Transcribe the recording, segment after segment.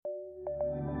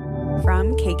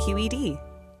from KQED.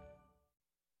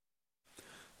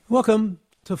 Welcome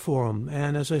to Forum.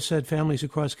 And as I said, families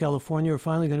across California are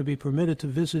finally going to be permitted to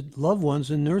visit loved ones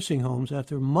in nursing homes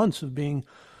after months of being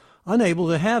unable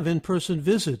to have in-person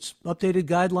visits. Updated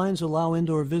guidelines allow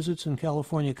indoor visits in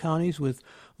California counties with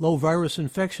low virus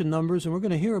infection numbers, and we're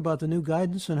going to hear about the new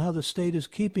guidance and how the state is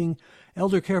keeping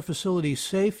elder care facilities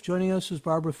safe. Joining us is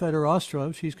Barbara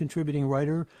Feder-Ostrov. She's contributing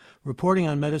writer, reporting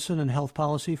on medicine and health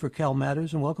policy for Cal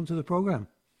Matters, and welcome to the program.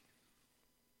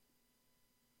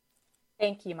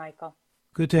 Thank you, Michael.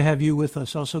 Good to have you with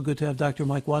us. Also good to have Dr.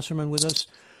 Mike Wasserman with us.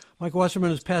 Mike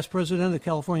Wasserman is past president of the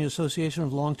California Association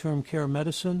of Long-Term Care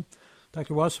Medicine.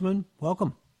 Dr. Wasserman,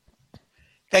 welcome.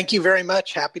 Thank you very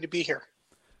much. Happy to be here.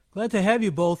 Glad to have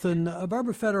you both. And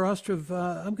Barbara Feder-Ostrov,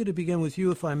 I'm going to begin with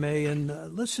you, if I may.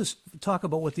 And let's just talk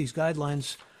about what these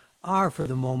guidelines are for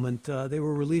the moment. They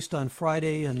were released on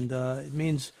Friday, and it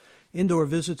means indoor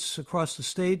visits across the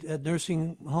state at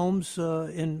nursing homes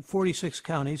in 46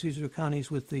 counties. These are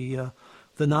counties with the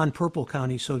non-purple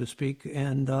counties, so to speak.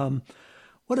 And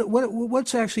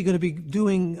what's actually going to be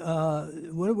doing?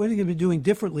 What are you going to be doing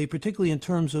differently, particularly in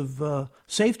terms of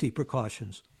safety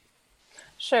precautions?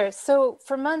 Sure. So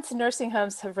for months, nursing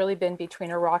homes have really been between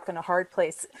a rock and a hard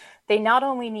place. They not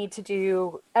only need to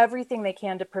do everything they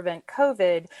can to prevent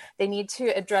COVID, they need to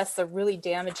address the really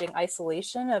damaging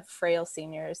isolation of frail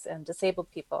seniors and disabled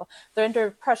people. They're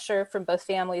under pressure from both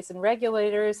families and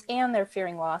regulators, and they're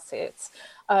fearing lawsuits.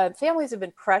 Families have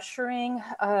been pressuring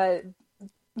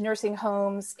nursing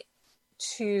homes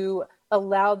to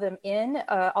allow them in.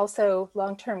 Also,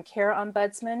 long-term care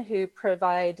ombudsmen who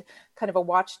provide kind of a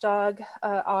watchdog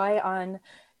eye on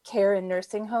care in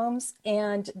nursing homes,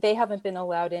 and they haven't been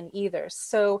allowed in either.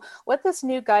 So what this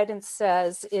new guidance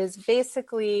says is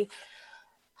basically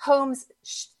homes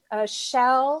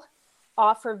shall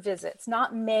offer visits,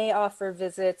 not may offer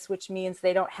visits, which means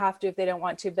they don't have to if they don't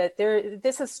want to, but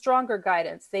this is stronger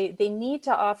guidance. They need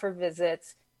to offer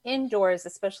visits indoors,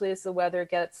 especially as the weather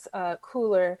gets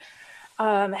cooler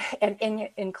and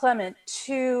inclement,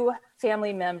 to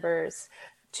family members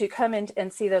to come in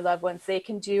and see their loved ones. They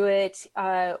can do it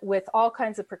with all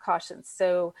kinds of precautions.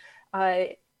 So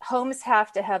homes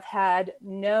have to have had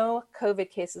no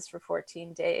COVID cases for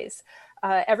 14 days.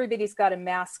 Everybody's got to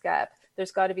mask up.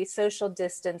 There's got to be social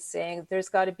distancing. There's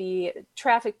got to be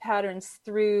traffic patterns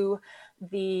through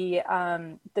the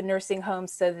nursing home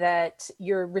so that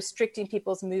you're restricting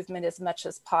people's movement as much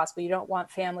as possible. You don't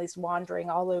want families wandering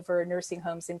all over nursing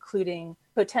homes, including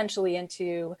potentially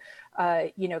into,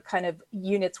 kind of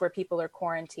units where people are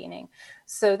quarantining.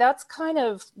 So that's kind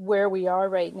of where we are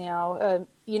right now.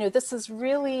 This is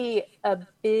really a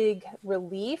big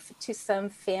relief to some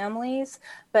families,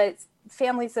 but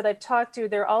families that I've talked to,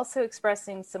 they're also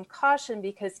expressing some caution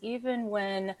because even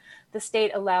when the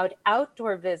state allowed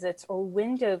outdoor visits or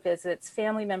window visits,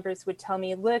 family members would tell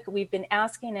me, look, we've been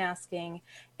asking,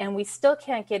 and we still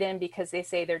can't get in because they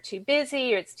say they're too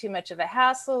busy or it's too much of a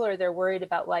hassle or they're worried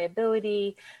about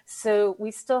liability. So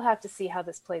we still have to see how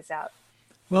this plays out.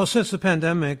 Well, since the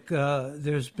pandemic,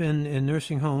 there's been in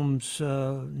nursing homes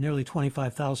nearly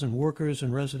 25,000 workers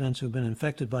and residents who've been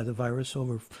infected by the virus.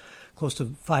 Over close to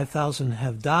 5,000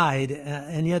 have died,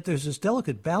 and yet there's this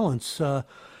delicate balance.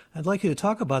 I'd like you to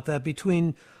talk about that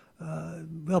between,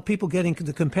 people getting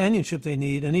the companionship they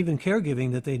need and even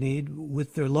caregiving that they need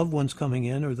with their loved ones coming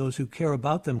in or those who care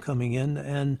about them coming in,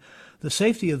 and the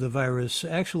safety of the virus.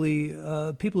 Actually,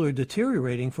 people are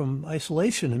deteriorating from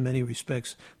isolation in many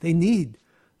respects. They need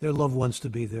their loved ones to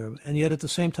be there, and yet at the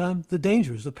same time, the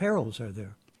dangers, the perils are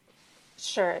there.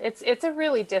 Sure. It's a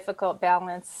really difficult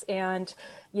balance, and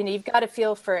you've got to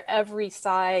feel for every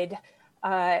side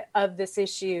of this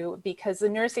issue because the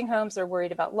nursing homes are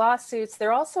worried about lawsuits.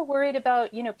 They're also worried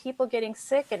about people getting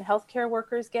sick and healthcare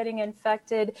workers getting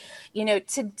infected.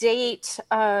 To date,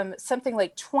 something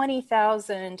like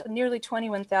 20,000, nearly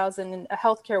 21,000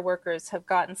 healthcare workers have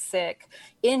gotten sick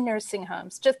in nursing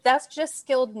homes. That's just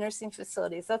skilled nursing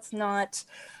facilities. That's not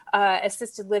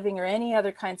assisted living or any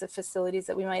other kinds of facilities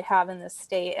that we might have in this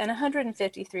state, and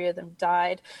 153 of them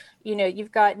died.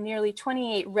 You've got nearly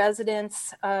 28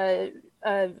 residents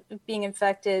being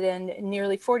infected and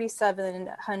nearly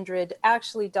 4,700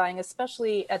 actually dying,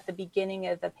 especially at the beginning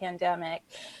of the pandemic.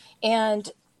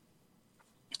 And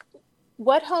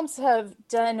what homes have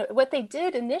done, what they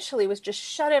did initially was just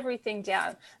shut everything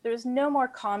down. There was no more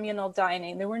communal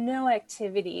dining. There were no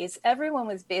activities. Everyone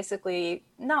was basically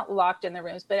not locked in their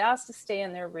rooms, but asked to stay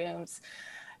in their rooms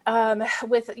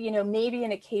with, maybe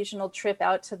an occasional trip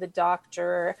out to the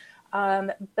doctor.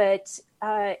 But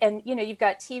and you've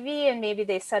got TV, and maybe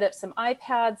they set up some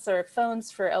iPads or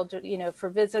phones for for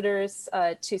visitors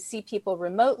to see people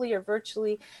remotely or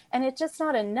virtually, and it's just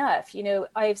not enough.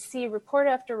 I see report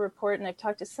after report, and I've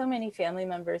talked to so many family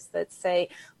members that say,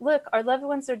 look, our loved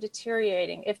ones are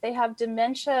deteriorating. If they have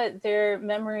dementia, their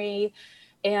memory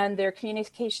and their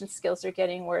communication skills are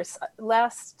getting worse.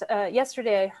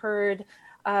 Yesterday I heard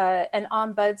an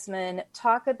ombudsman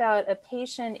talk about a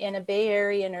patient in a Bay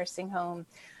Area nursing home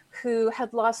who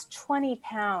had lost 20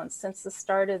 pounds since the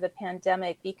start of the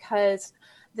pandemic because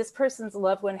this person's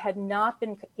loved one had not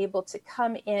been able to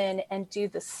come in and do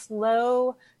the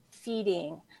slow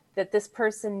feeding that this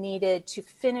person needed to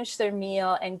finish their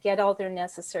meal and get all their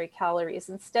necessary calories.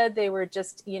 Instead, they were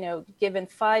just, given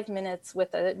 5 minutes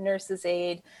with a nurse's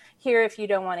aide. Here, if you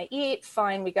don't want to eat,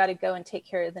 fine, we got to go and take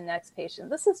care of the next patient.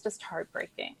 This is just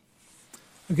heartbreaking.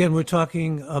 Again, we're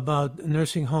talking about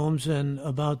nursing homes and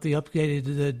about the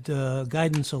updated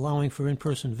guidance allowing for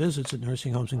in-person visits at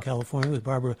nursing homes in California with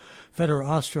Barbara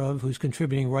Feder-Ostrov, who's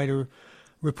contributing writer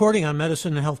reporting on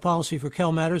medicine and health policy for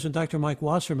CalMatters, and Dr. Mike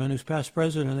Wasserman, who's past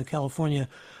president of the California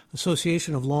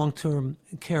Association of Long-Term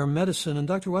Care Medicine. And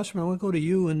Dr. Wasserman, I want to go to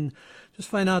you and just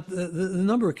find out the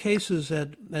number of cases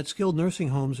at skilled nursing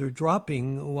homes are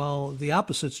dropping, while the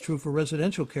opposite's true for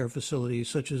residential care facilities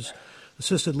such as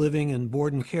assisted living and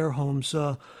board and care homes.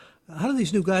 How do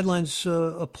these new guidelines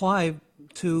apply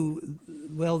to,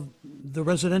 the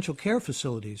residential care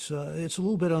facilities? It's a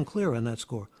little bit unclear on that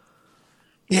score.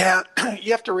 Yeah,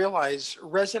 you have to realize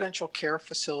residential care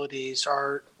facilities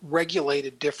are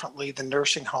regulated differently than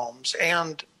nursing homes,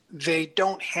 and they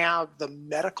don't have the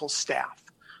medical staff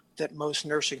that most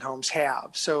nursing homes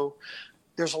have. So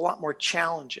there's a lot more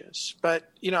challenges.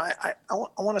 But, I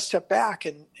want to step back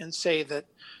and say that,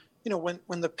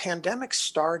 when the pandemic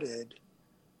started,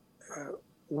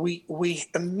 we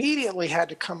immediately had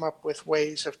to come up with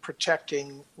ways of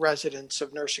protecting residents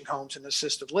of nursing homes and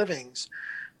assisted livings.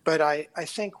 But I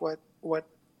think what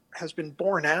has been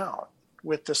borne out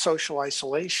with the social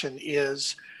isolation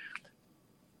is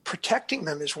protecting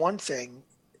them is one thing,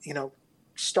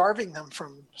 starving them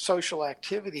from social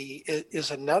activity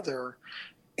is another.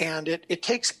 And it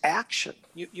takes action.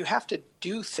 You have to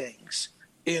do things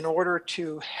in order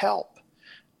to help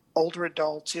older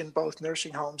adults in both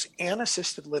nursing homes and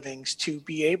assisted livings to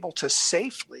be able to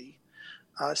safely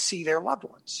see their loved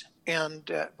ones. And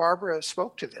Barbara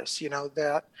spoke to this,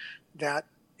 that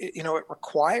it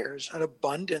requires an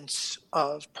abundance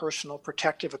of personal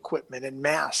protective equipment and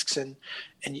masks, and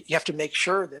you have to make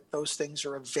sure that those things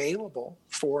are available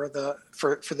for the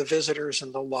visitors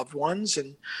and the loved ones,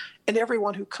 and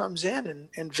everyone who comes in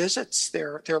and visits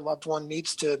their loved one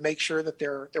needs to make sure that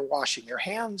they're washing their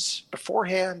hands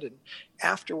beforehand and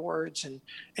afterwards, and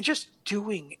just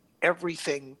doing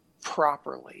everything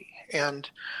properly. And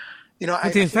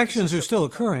but the infections are still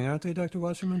occurring, aren't they, Dr.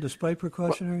 Wasserman, despite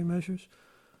precautionary measures?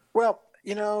 Well,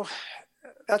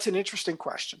 that's an interesting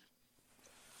question.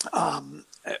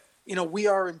 We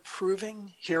are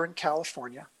improving here in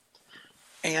California,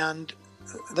 and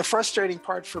the frustrating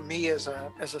part for me as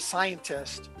a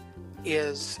scientist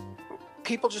is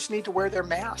people just need to wear their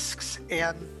masks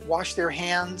and wash their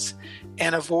hands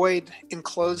and avoid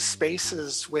enclosed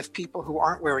spaces with people who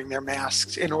aren't wearing their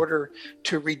masks in order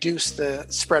to reduce the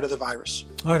spread of the virus.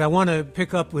 All right, I want to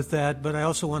pick up with that, but I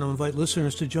also want to invite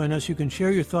listeners to join us. You can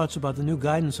share your thoughts about the new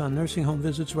guidance on nursing home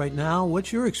visits right now.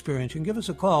 What's your experience? You can give us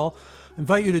a call. I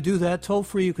invite you to do that. Toll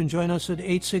free, you can join us at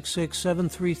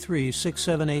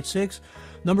 866-733-6786.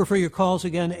 Number for your calls,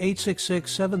 again,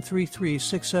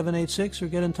 866-733-6786, or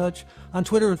get in touch on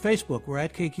Twitter and Facebook. We're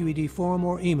at KQED Forum,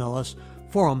 or email us,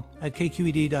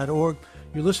 forum@kqed.org.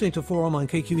 You're listening to Forum on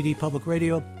KQED Public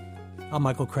Radio. I'm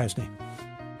Michael Krasny.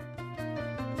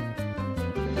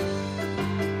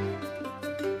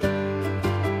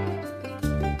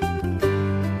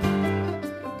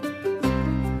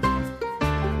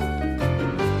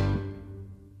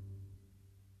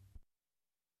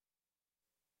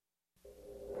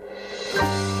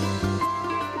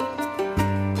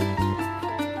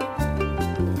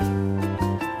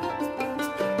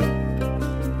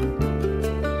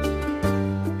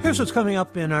 Here's what's coming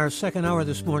up in our second hour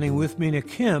this morning with Mina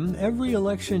Kim. Every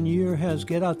election year has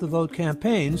Get Out the Vote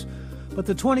campaigns, but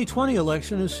the 2020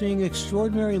 election is seeing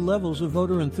extraordinary levels of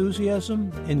voter enthusiasm,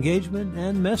 engagement,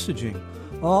 and messaging,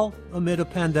 all amid a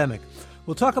pandemic.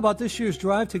 We'll talk about this year's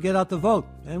drive to get out the vote,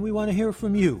 and we want to hear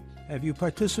from you. Have you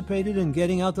participated in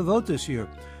getting out the vote this year?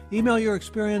 Email your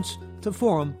experience to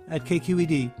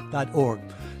forum@kqed.org.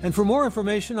 And for more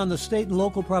information on the state and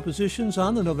local propositions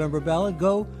on the November ballot,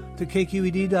 go to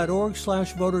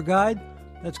kqed.org/voter guide.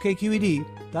 That's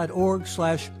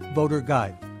kqed.org/voter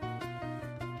guide.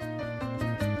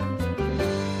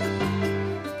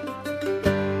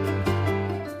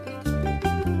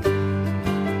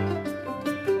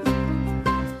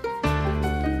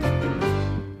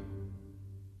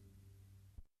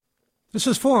 This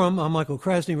is Forum. I'm Michael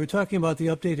Krasny. We're talking about the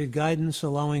updated guidance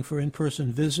allowing for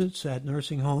in-person visits at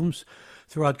nursing homes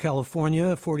throughout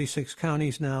California. 46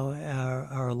 counties now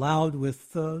are allowed,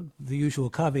 with the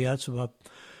usual caveats about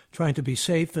trying to be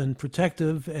safe and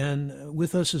protective. And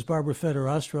with us is Barbara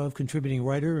Feder-Ostrov, contributing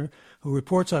writer who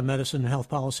reports on medicine and health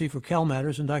policy for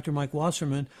CalMatters, and Dr. Mike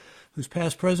Wasserman, who's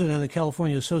past president of the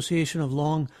California Association of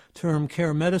Long-Term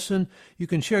Care Medicine. You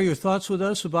can share your thoughts with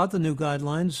us about the new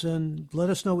guidelines and let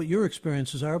us know what your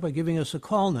experiences are by giving us a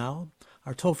call now.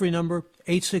 Our toll-free number,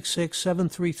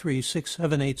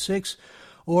 866-733-6786,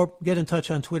 or get in touch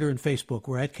on Twitter and Facebook.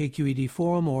 We're at KQED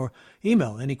Forum, or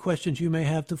email any questions you may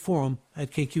have to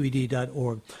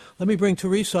forum@kqed.org. Let me bring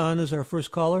Teresa on as our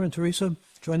first caller. And Teresa,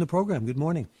 join the program. Good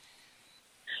morning.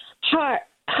 Hi,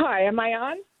 am I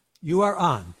on? You are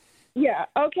on. Yeah.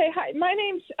 Okay. Hi. My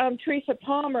name's Teresa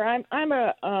Palmer. I'm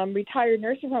a retired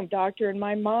nursing home doctor, and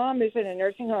my mom is in a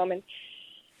nursing home in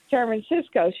San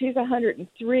Francisco. She's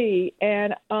 103,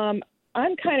 and I'm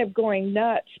kind of going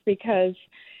nuts because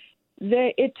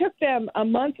it took them a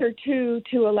month or two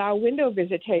to allow window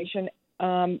visitation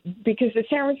because the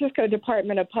San Francisco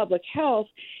Department of Public Health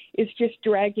is just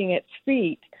dragging its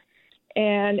feet,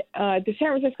 and the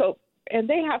San Francisco. And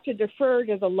they have to defer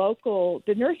to the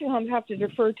nursing homes have to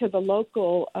defer to the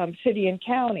local city and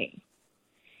county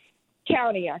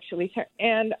actually.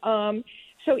 And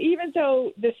so even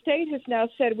though the state has now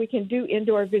said we can do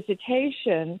indoor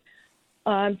visitation,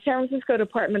 San Francisco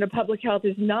Department of Public Health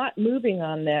is not moving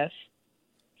on this.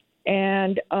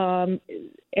 And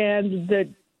the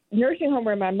nursing home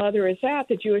where my mother is at,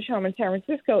 the Jewish Home in San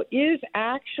Francisco, is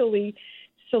actually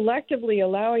selectively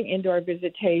allowing indoor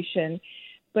visitation,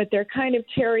 but they're kind of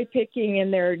cherry picking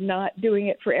and they're not doing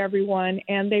it for everyone,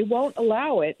 and they won't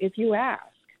allow it if you ask.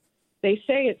 They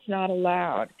say it's not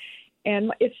allowed.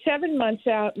 And it's 7 months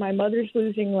out. My mother's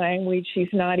losing language.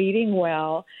 She's not eating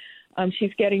well.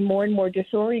 She's getting more and more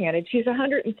disoriented. She's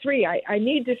 103. I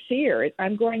need to see her.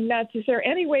 I'm going nuts. Is there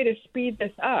any way to speed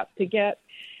this up to get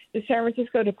the San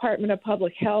Francisco Department of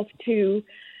Public Health to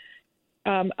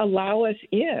allow us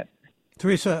in?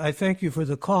 Teresa, I thank you for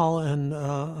the call, and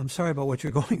I'm sorry about what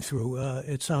you're going through.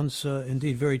 It sounds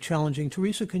indeed very challenging.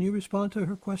 Teresa, can you respond to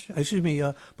her question? Excuse me,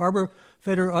 Barbara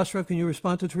Feder-Ostrov, can you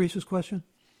respond to Teresa's question?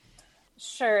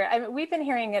 Sure. I mean, we've been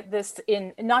hearing this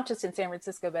in not just in San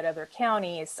Francisco, but other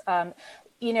counties. In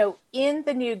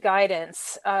the new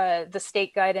guidance, the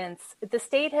state guidance, the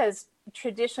state has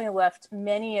traditionally left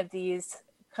many of these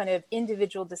kind of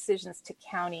individual decisions to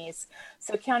counties.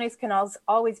 So counties can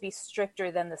always be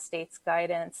stricter than the state's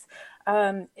guidance.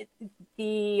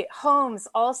 The homes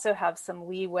also have some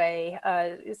leeway.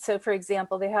 So for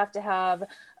example, they have to have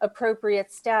appropriate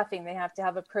staffing. They have to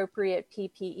have appropriate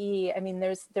PPE. I mean,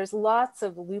 there's lots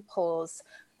of loopholes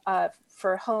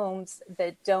for homes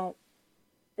that don't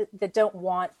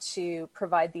want to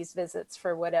provide these visits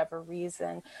for whatever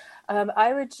reason.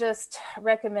 I would just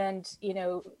recommend,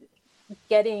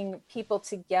 getting people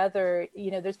together.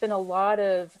 There's been a lot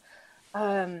of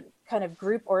kind of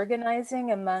group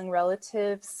organizing among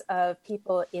relatives of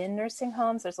people in nursing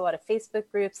homes. There's a lot of Facebook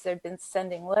groups. They've been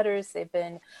sending letters. They've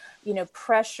been,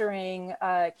 pressuring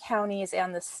counties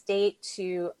and the state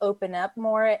to open up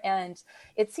more. And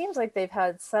it seems like they've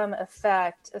had some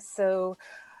effect. So,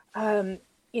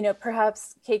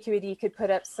 perhaps KQED could put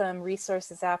up some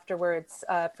resources afterwards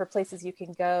for places you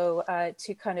can go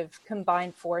to kind of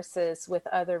combine forces with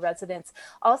other residents.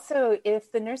 Also, if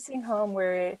the nursing home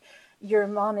where your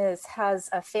mom has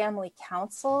a family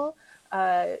council,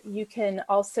 you can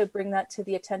also bring that to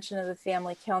the attention of the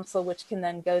family council, which can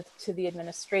then go to the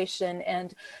administration.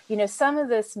 And, some of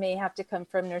this may have to come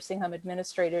from nursing home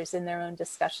administrators in their own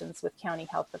discussions with county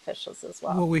health officials as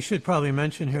well. Well, we should probably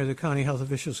mention here that county health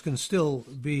officials can still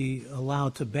be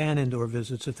allowed to ban indoor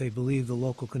visits if they believe the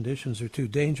local conditions are too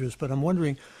dangerous. But I'm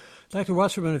wondering, Dr.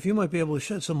 Wasserman, if you might be able to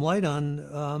shed some light on,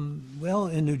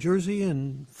 in New Jersey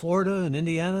and Florida and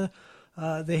Indiana,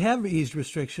 they have eased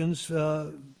restrictions.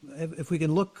 If we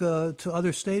can look to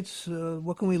other states,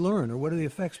 what can we learn, or what have the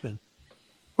effects been?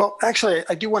 Well, actually,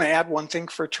 I do want to add one thing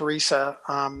for Teresa.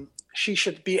 She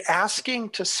should be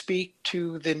asking to speak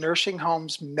to the nursing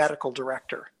home's medical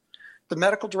director. The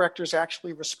medical director is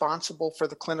actually responsible for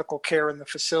the clinical care in the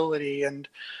facility. And,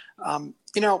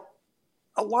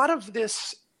 a lot of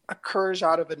this occurs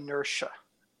out of inertia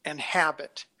and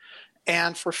habit.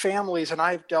 And for families, and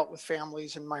I've dealt with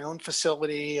families in my own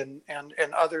facility and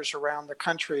others around the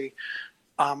country,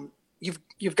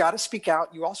 you've got to speak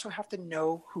out. You also have to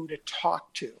know who to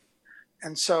talk to.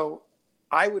 And so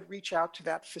I would reach out to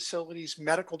that facility's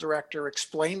medical director,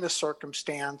 explain the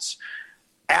circumstance,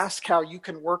 ask how you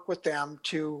can work with them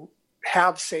to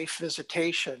have safe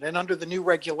visitation. And under the new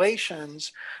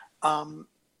regulations,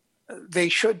 they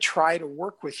should try to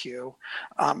work with you.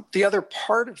 The other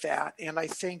part of that, and I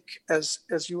think as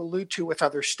you allude to with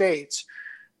other states,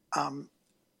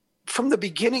 from the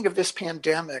beginning of this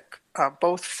pandemic,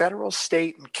 both federal,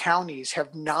 state, and counties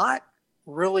have not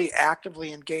really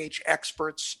actively engaged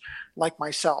experts like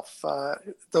myself,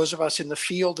 those of us in the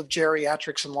field of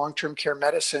geriatrics and long-term care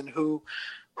medicine who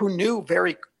knew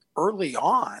very early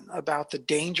on about the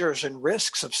dangers and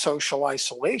risks of social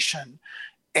isolation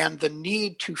and the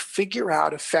need to figure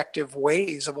out effective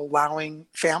ways of allowing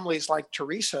families like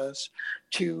Teresa's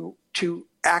to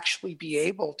actually be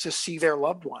able to see their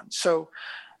loved ones. So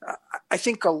I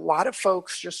think a lot of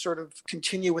folks just sort of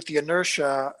continue with the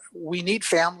inertia. We need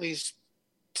families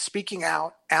speaking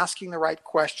out, asking the right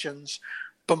questions,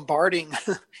 bombarding,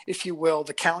 if you will,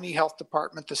 the county health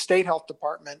department, the state health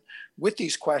department with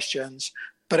these questions.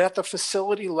 But at the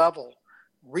facility level,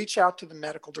 reach out to the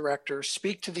medical director,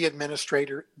 speak to the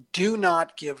administrator. Do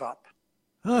not give up.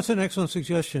 Well, that's an excellent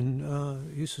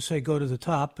suggestion. Used to say go to the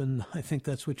top, and I think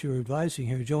that's what you're advising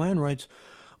here. Joanne writes,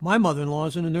 my mother-in-law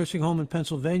is in a nursing home in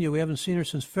Pennsylvania. We haven't seen her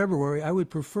since February. I would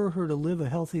prefer her to live a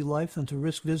healthy life than to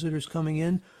risk visitors coming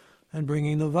in and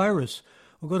bringing the virus.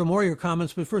 We'll go to more of your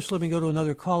comments, but first let me go to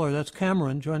another caller. That's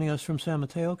Cameron joining us from San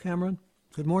Mateo. Cameron,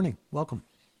 good morning. Welcome.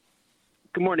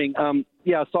 Good morning.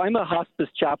 So I'm a hospice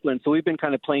chaplain, so we've been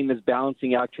kind of playing this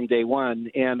balancing act from day one,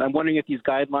 and I'm wondering if these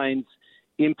guidelines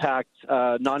impact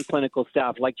non-clinical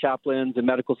staff like chaplains and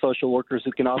medical social workers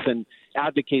who can often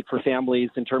advocate for families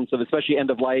in terms of, especially end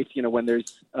of life, when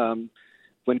there's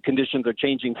when conditions are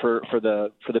changing for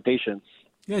the patients.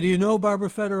 Yeah, do you know, Barbara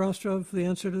Feder-Ostrov, the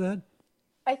answer to that?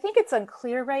 I think it's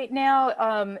unclear right now.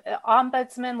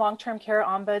 Ombudsmen, long-term care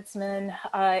ombudsmen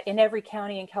in every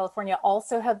county in California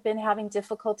also have been having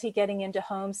difficulty getting into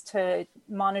homes to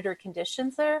monitor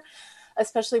conditions there,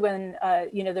 especially when,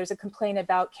 there's a complaint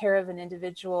about care of an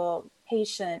individual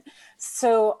patient.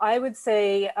 So I would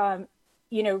say,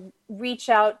 reach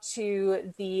out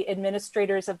to the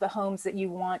administrators of the homes that you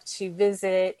want to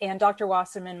visit. And Dr.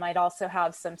 Wasserman might also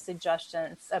have some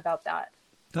suggestions about that.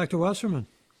 Dr. Wasserman.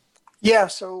 Yeah,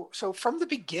 so from the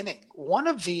beginning, one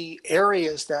of the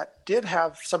areas that did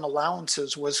have some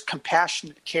allowances was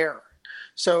compassionate care.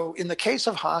 So in the case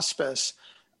of hospice,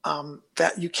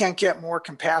 that you can't get more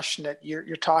compassionate.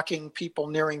 You're talking people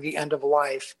nearing the end of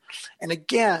life. And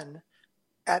again,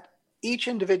 at each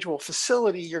individual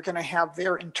facility, you're going to have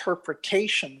their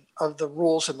interpretation of the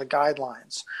rules and the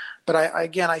guidelines. But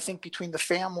I think between the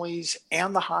families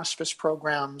and the hospice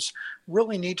programs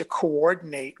really need to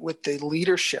coordinate with the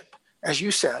leadership, as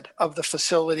you said, of the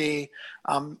facility.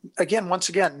 Once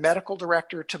again, medical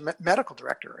director to medical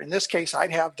director. In this case,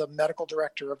 I'd have the medical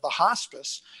director of the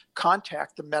hospice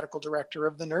contact the medical director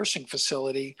of the nursing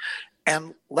facility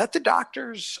and let the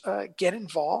doctors get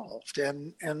involved.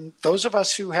 And those of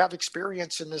us who have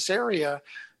experience in this area,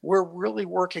 we're really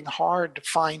working hard to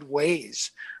find ways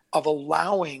of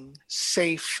allowing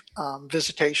safe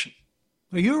visitation.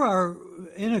 Well, you are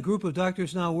in a group of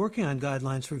doctors now working on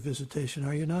guidelines for visitation,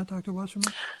 are you not, Dr.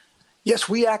 Wasserman? Yes,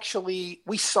 we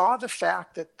saw the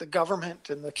fact that the government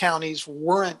and the counties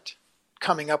weren't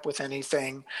coming up with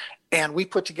anything, and we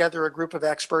put together a group of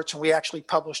experts, and we actually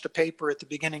published a paper at the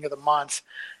beginning of the month,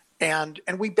 and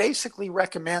we basically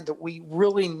recommend that we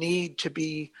really need to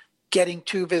be getting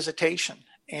to visitation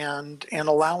and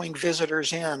allowing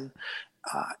visitors in,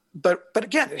 but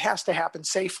again, it has to happen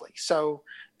safely. So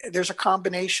there's a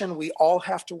combination. We all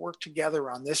have to work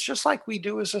together on this, just like we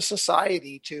do as a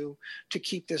society to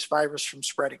keep this virus from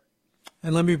spreading.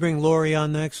 And let me bring Lori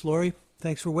on next. Lori,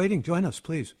 thanks for waiting. Join us,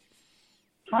 please.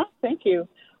 Thank you.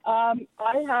 I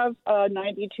have a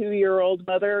 92-year-old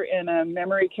mother in a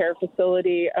memory care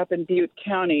facility up in Butte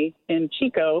County in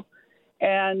Chico.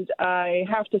 And I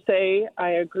have to say, I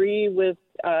agree with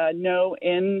no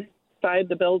inside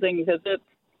the building visits.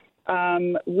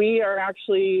 We are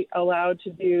actually allowed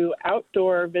to do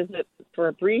outdoor visits for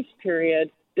a brief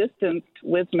period, distanced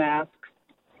with masks.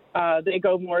 They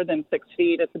go more than 6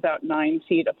 feet. It's about 9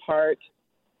 feet apart.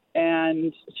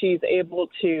 And she's able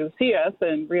to see us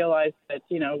and realize that,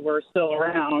 we're still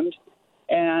around.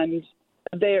 And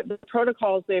the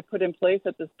protocols they've put in place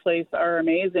at this place are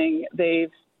amazing.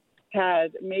 They've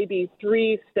had maybe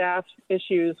 3 staff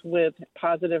issues with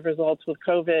positive results with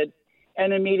COVID.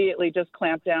 and immediately just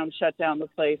clamp down, shut down the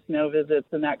place, no visits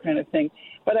and that kind of thing.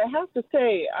 But I have to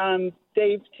say,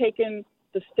 they've taken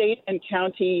the state and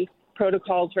county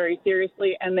protocols very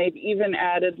seriously, and they've even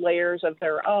added layers of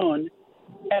their own.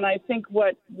 And I think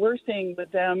what we're seeing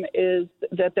with them is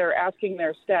that they're asking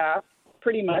their staff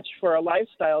pretty much for a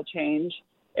lifestyle change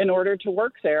in order to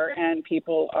work there, and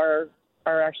people are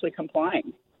actually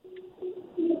complying.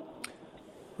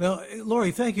 Well,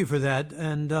 Lori, thank you for that.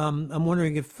 And I'm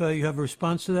wondering if you have a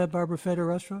response to that, Barbara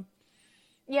Feder-Ostroff?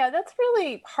 Yeah, that's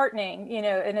really heartening,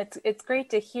 and it's great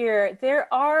to hear.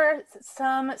 There are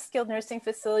some skilled nursing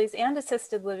facilities and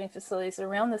assisted living facilities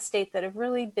around the state that have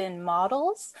really been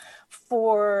models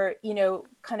for,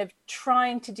 kind of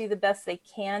trying to do the best they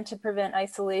can to prevent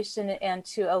isolation and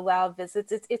to allow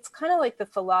visits. It's kind of like the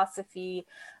philosophy.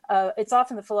 It's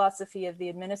often the philosophy of the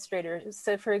administrator.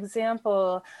 So, for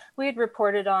example, we had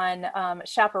reported on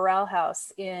Chaparral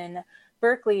House in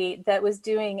Berkeley that was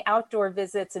doing outdoor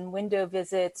visits and window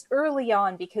visits early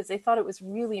on because they thought it was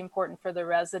really important for the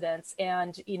residents.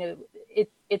 And,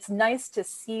 it's nice to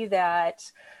see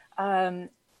that.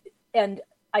 And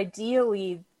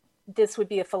ideally, this would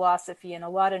be a philosophy in a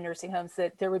lot of nursing homes,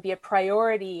 that there would be a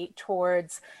priority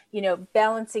towards,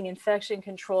 balancing infection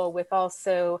control with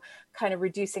also kind of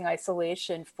reducing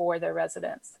isolation for their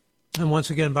residents. And once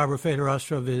again, Barbara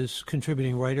Feder-Ostroff is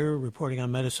contributing writer, reporting on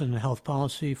medicine and health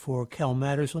policy for Cal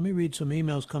Matters. Let me read some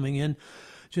emails coming in.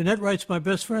 Jeanette writes, my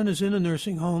best friend is in a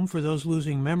nursing home for those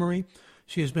losing memory.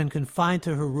 She has been confined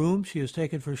to her room. She is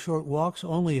taken for short walks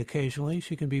only occasionally.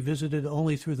 She can be visited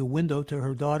only through the window to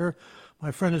her daughter.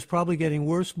 My friend is probably getting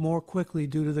worse more quickly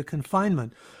due to the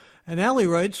confinement. And Allie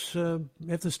writes,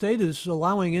 if the state is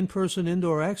allowing in-person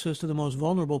indoor access to the most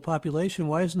vulnerable population,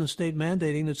 why isn't the state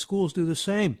mandating that schools do the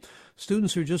same?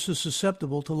 Students are just as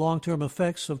susceptible to long-term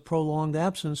effects of prolonged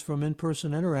absence from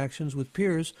in-person interactions with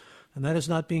peers, and that is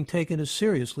not being taken as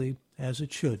seriously as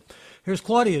it should. Here's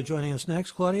Claudia joining us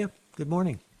next. Claudia, good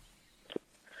morning.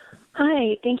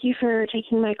 Hi, thank you for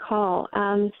taking my call.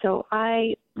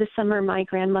 This summer, my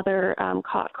grandmother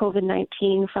caught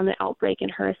COVID-19 from the outbreak in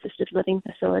her assisted living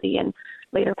facility and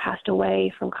later passed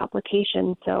away from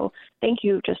complications. So thank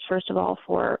you just first of all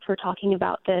for talking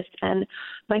about this. And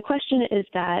my question is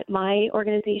that my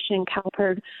organization,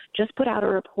 CalPERD, just put out a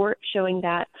report showing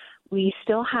that we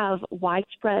still have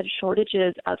widespread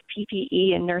shortages of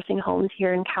PPE in nursing homes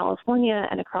here in California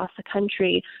and across the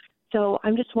country. So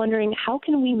I'm just wondering, how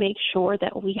can we make sure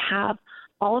that we have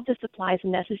all of the supplies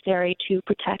necessary to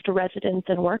protect residents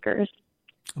and workers?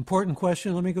 Important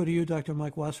question. Let me go to you, Dr.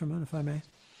 Mike Wasserman, if I may.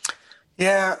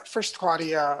 Yeah, first,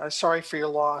 Claudia, sorry for your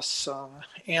loss.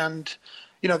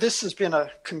 This has been a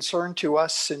concern to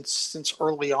us since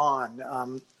early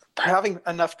on. Having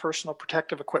enough personal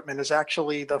protective equipment is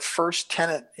actually the first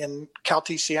tenet in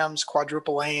CalTCM's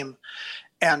quadruple aim.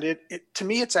 And to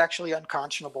me, it's actually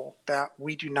unconscionable that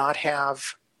we do not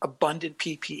have abundant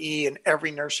PPE in every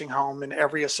nursing home and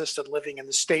every assisted living in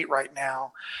the state right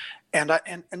now. And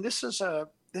this is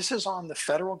on the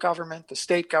federal government, the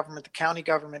state government, the county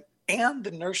government, and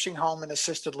the nursing home and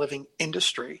assisted living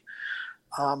industry.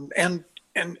 And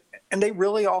they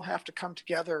really all have to come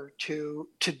together to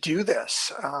do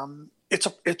this.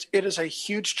 It is a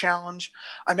huge challenge.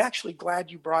 I'm actually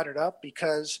glad you brought it up,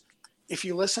 because if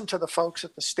you listen to the folks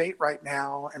at the state right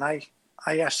now, and I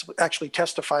actually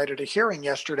testified at a hearing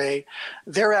yesterday,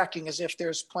 they're acting as if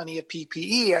there's plenty of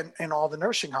PPE in all the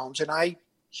nursing homes. And I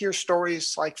hear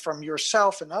stories like from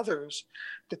yourself and others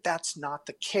that that's not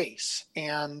the case.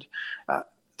 And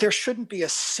there shouldn't be a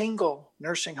single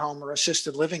nursing home or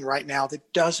assisted living right now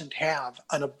that doesn't have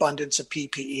an abundance of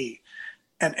PPE.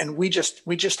 And we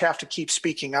just have to keep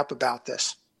speaking up about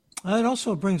this. It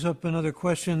also brings up another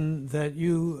question that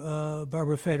you,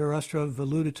 Barbara Feder-Ostroff,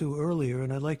 alluded to earlier,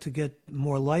 and I'd like to get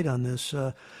more light on this.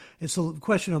 It's a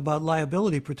question about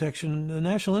liability protection. The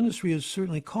national industry is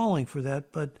certainly calling for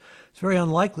that, but it's very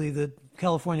unlikely that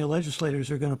California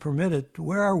legislators are going to permit it.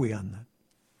 Where are we on that?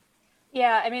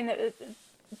 Yeah, I mean,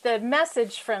 the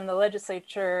message from the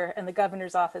legislature and the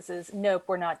governor's office is, nope,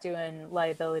 we're not doing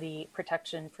liability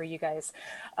protection for you guys.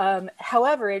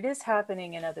 However, it is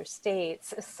happening in other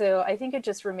states. So I think it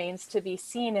just remains to be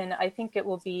seen. And I think it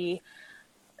will be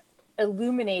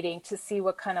illuminating to see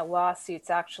what kind of lawsuits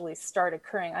actually start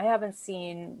occurring. I haven't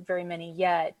seen very many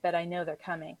yet, but I know they're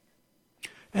coming.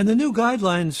 And the new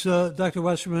guidelines, Dr.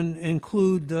 Wasserman,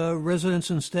 include residents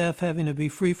and staff having to be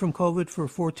free from COVID for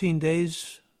 14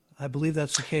 days. I believe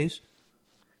that's the case.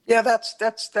 Yeah, that's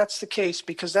the case,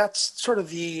 because that's sort of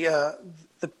the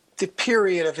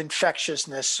period of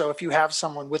infectiousness. So if you have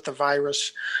someone with the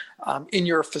virus in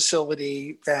your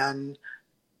facility, then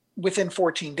within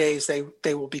 14 days,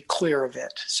 they will be clear of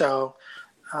it. So,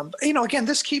 again,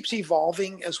 this keeps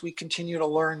evolving as we continue to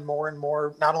learn more and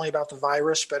more, not only about the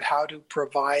virus, but how to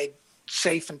provide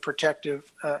safe and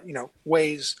protective,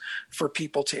 ways for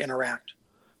people to interact.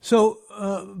 So,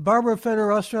 Barbara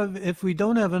Feder-Ostrov, if we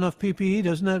don't have enough PPE,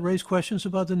 doesn't that raise questions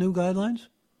about the new guidelines?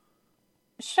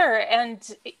 Sure.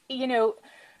 And,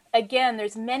 again,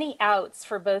 there's many outs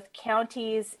for both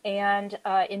counties and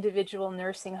individual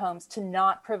nursing homes to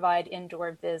not provide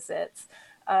indoor visits.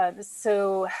 A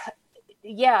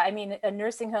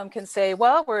nursing home can say,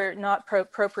 well, we're not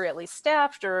appropriately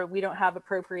staffed, or we don't have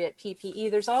appropriate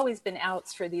PPE. There's always been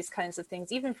outs for these kinds of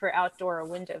things, even for outdoor or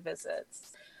window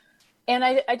visits. And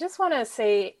I just want to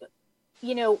say,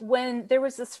 when there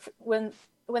was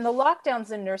when the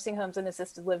lockdowns in nursing homes and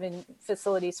assisted living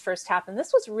facilities first happened,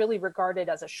 this was really regarded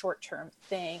as a short-term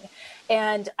thing.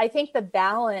 And I think the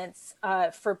balance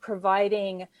for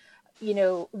providing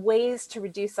ways to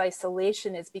reduce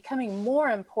isolation is becoming more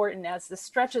important as this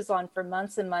stretches on for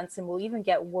months and months, and will even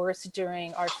get worse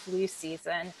during our flu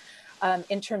season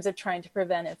in terms of trying to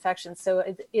prevent infection.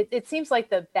 So it seems like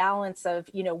the balance of,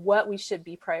 what we should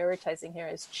be prioritizing here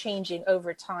is changing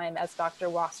over time, as Dr.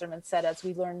 Wasserman said, as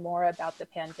we learn more about the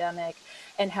pandemic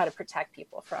and how to protect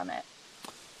people from it.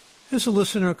 Here's a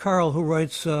listener, Carl, who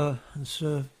writes, it's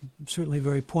certainly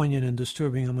very poignant and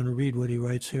disturbing. I'm going to read what he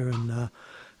writes here, and I'd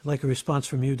like a response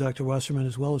from you, Dr. Wasserman,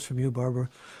 as well as from you, Barbara.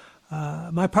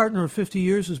 My partner of 50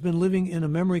 years has been living in a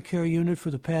memory care unit for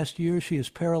the past year. She is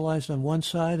paralyzed on one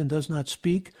side and does not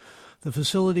speak. The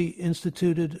facility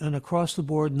instituted an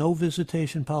across-the-board no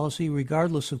visitation policy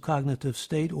regardless of cognitive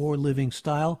state or living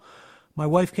style. My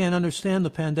wife can't understand the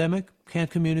pandemic,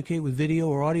 can't communicate with video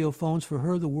or audio phones. For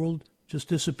her, the world just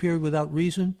disappeared without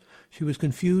reason. She was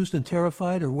confused and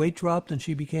terrified. Her weight dropped and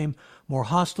she became more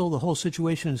hostile. The whole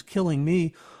situation is killing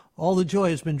me. All the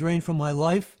joy has been drained from my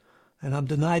life, and I'm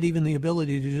denied even the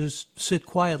ability to just sit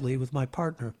quietly with my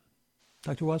partner.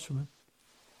 Dr. Wasserman.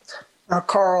 Now,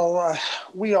 Carl,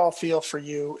 we all feel for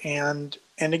you. And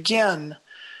again,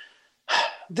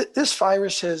 this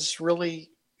virus has really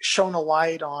shone a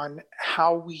light on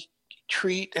how we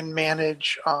treat and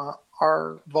manage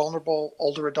our vulnerable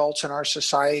older adults in our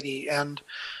society. And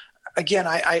again,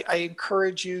 I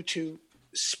encourage you to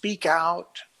speak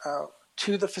out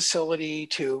to the facility,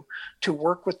 to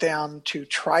work with them, to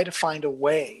try to find a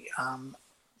way.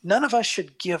 None of us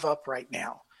should give up right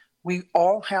now. We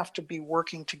all have to be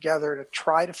working together to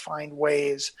try to find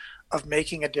ways of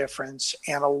making a difference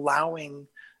and allowing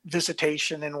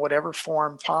visitation in whatever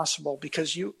form possible,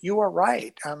 because you are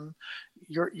right.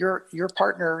 Your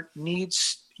partner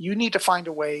you need to find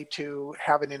a way to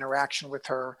have an interaction with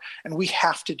her, and we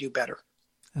have to do better.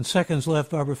 And seconds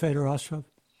left, Barbara Feder-Ostrov.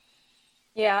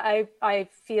 Yeah, I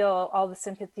feel all the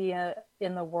sympathy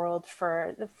in the world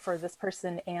for this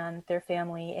person and their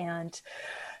family. And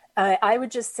I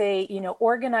would just say,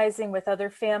 organizing with other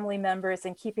family members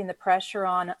and keeping the pressure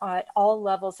on all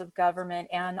levels of government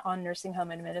and on nursing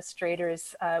home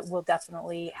administrators will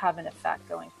definitely have an effect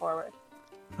going forward.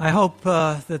 I hope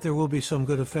that there will be some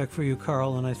good effect for you,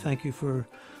 Carl, and I thank you for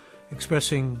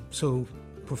expressing so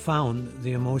profound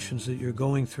the emotions that you're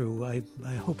going through. I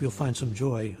hope you'll find some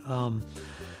joy.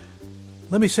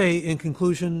 Let me say in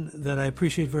conclusion that I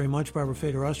appreciate very much, Barbara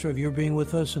Feder-Ostrov, your being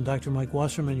with us, and Dr. Mike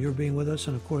Wasserman, your being with us,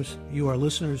 and of course you, our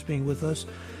listeners, being with us.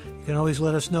 You can always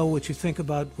let us know what you think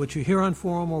about what you hear on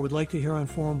Forum or would like to hear on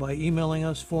Forum by emailing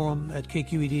us,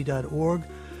 forum@kqed.org.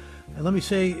 And let me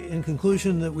say in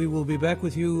conclusion that we will be back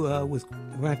with you with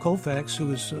Grant Colfax,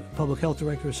 who is Public Health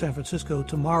Director of San Francisco,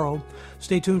 tomorrow.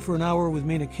 Stay tuned for an hour with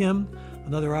Mina Kim,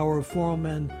 another hour of Forum,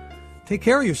 and take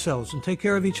care of yourselves and take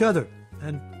care of each other.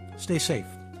 And stay safe.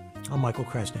 I'm Michael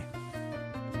Krasny.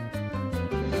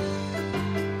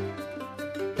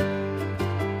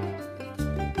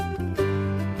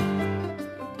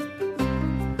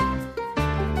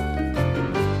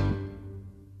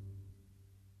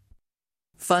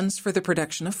 Funds for the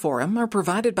production of Forum are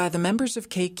provided by the members of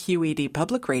KQED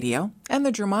Public Radio and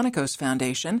the Germanicos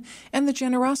Foundation and the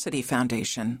Generosity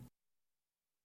Foundation.